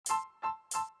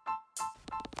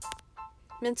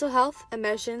Mental health,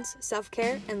 emotions,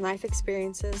 self-care, and life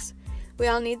experiences. We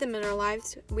all need them in our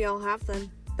lives. We all have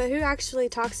them. But who actually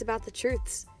talks about the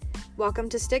truths? Welcome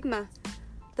to Stigma,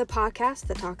 the podcast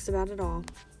that talks about it all.